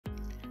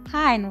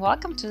Hi and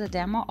welcome to the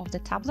demo of the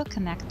Tableau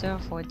Connector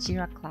for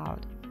Jira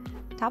Cloud.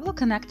 Tableau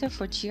Connector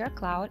for Jira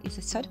Cloud is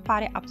a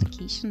third-party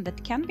application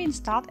that can be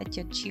installed at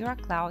your Jira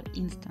Cloud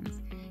instance.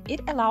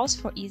 It allows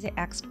for easy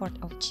export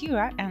of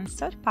Jira and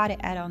third-party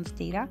add-ons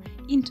data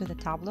into the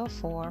Tableau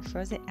for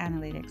further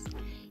analytics.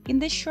 In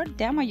this short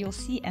demo, you'll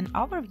see an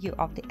overview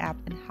of the app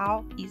and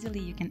how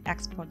easily you can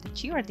export the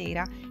Jira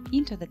data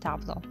into the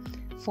Tableau.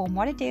 For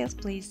more details,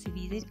 please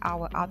visit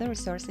our other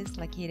resources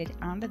located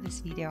under this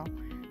video.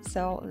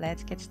 So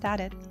let's get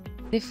started.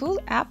 The full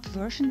app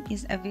version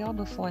is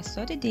available for a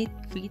 30-day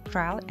free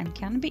trial and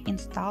can be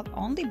installed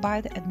only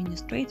by the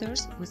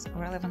administrators with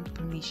relevant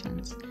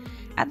permissions.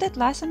 At the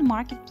Atlassian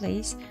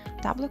Marketplace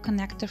Tableau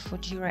Connector for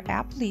Jira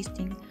app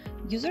listing,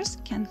 users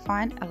can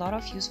find a lot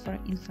of useful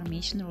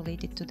information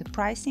related to the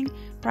pricing,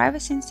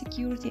 privacy and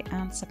security,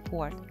 and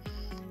support.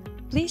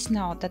 Please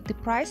note that the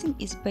pricing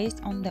is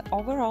based on the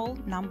overall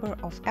number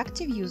of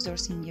active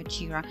users in your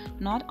Jira,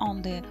 not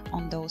only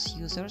on those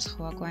users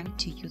who are going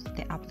to use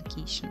the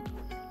application.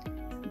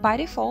 By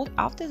default,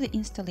 after the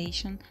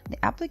installation,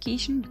 the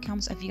application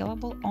becomes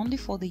available only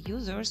for the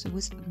users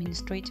with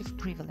administrative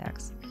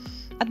privileges.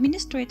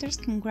 Administrators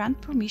can grant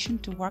permission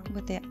to work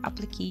with the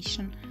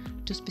application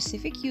to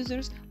specific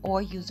users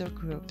or user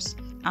groups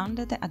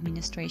under the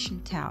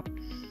Administration tab.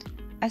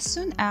 As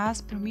soon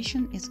as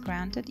permission is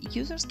granted,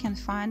 users can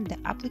find the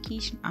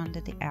application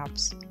under the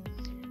apps.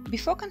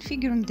 Before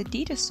configuring the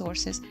data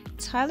sources,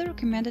 it's highly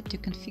recommended to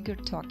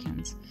configure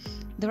tokens.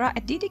 There are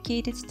a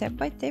dedicated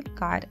step-by-step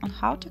guide on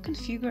how to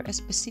configure a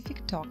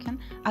specific token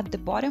at the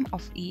bottom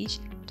of each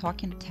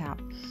token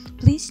tab.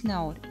 Please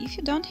note, if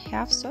you don't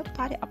have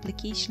third-party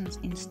applications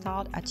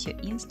installed at your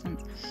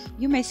instance,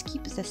 you may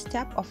skip the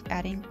step of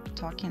adding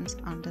tokens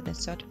under the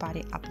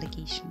third-party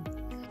application.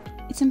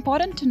 It's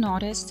important to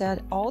notice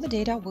that all the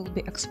data will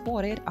be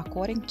exported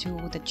according to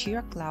the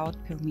Jira Cloud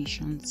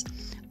permissions.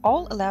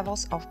 All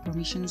levels of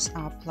permissions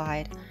are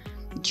applied: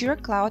 Jira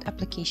Cloud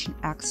application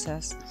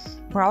access,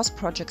 browse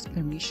projects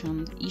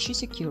permission, issue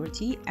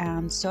security,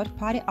 and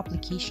third-party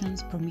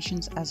applications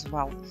permissions as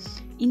well.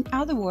 In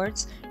other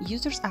words,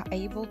 users are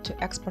able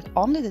to export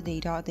only the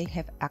data they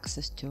have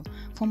access to.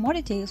 For more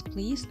details,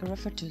 please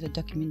refer to the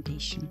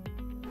documentation.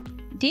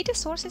 Data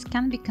sources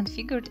can be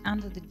configured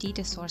under the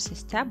Data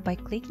Sources tab by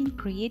clicking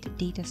Create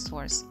Data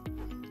Source.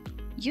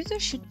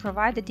 Users should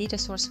provide the data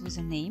source with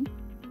a name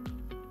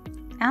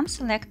and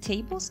select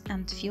tables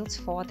and fields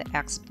for the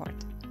export.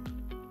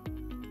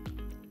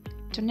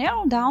 To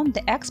narrow down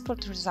the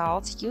export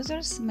results,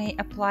 users may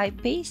apply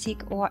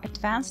basic or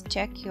advanced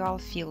JQL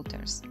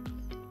filters.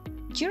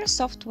 Jira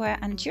Software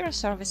and Jira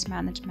Service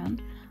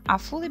Management are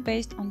fully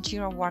based on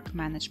Jira Work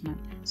Management,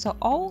 so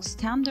all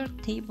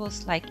standard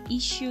tables like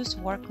issues,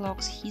 work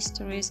logs,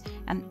 histories,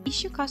 and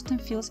issue custom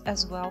fields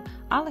as well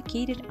are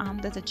located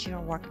under the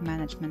Jira Work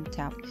Management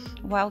tab,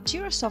 while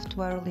Jira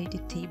Software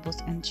related tables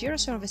and Jira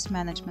Service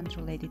Management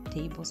related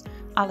tables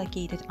are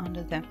located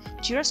under the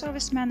Jira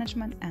Service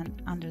Management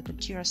and under the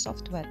Jira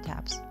Software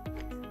tabs.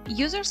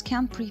 Users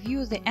can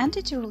preview the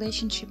entity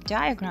relationship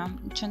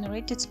diagram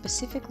generated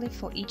specifically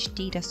for each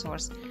data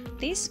source.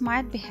 This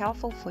might be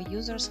helpful for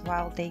users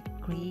while they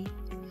create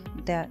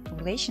the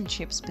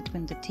relationships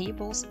between the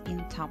tables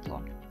in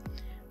Tableau.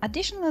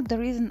 Additionally,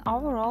 there is an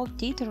overall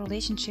data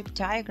relationship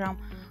diagram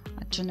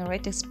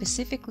generated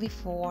specifically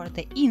for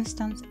the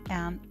instance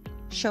and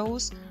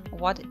shows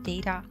what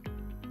data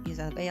is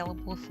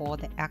available for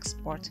the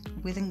export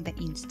within the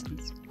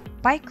instance.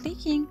 By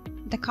clicking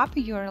the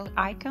copy URL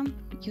icon,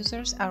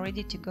 users are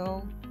ready to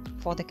go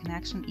for the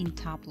connection in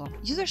Tableau.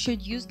 Users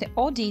should use the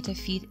OData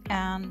feed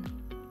and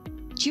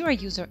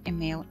Jira user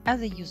email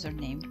as a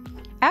username.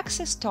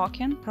 Access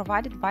token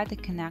provided by the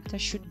connector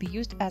should be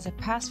used as a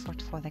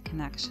password for the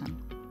connection.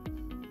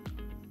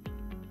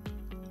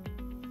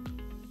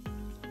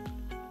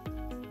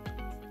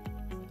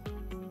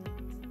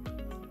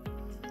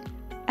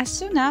 As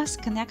soon as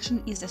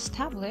connection is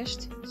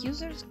established,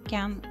 users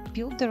can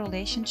build the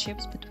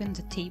relationships between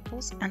the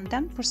tables and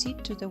then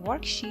proceed to the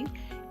worksheet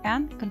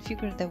and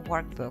configure the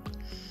workbook.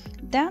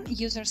 Then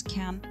users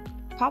can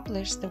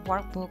publish the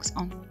workbooks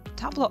on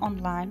Tableau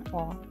Online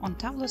or on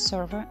Tableau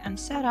Server and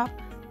set up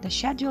the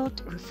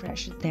scheduled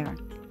refresh there.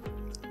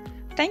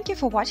 Thank you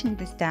for watching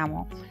this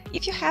demo.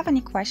 If you have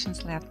any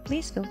questions left,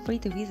 please feel free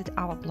to visit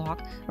our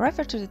blog,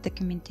 refer to the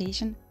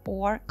documentation,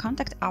 or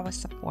contact our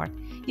support.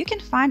 You can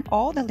find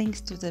all the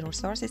links to the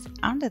resources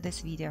under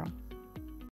this video.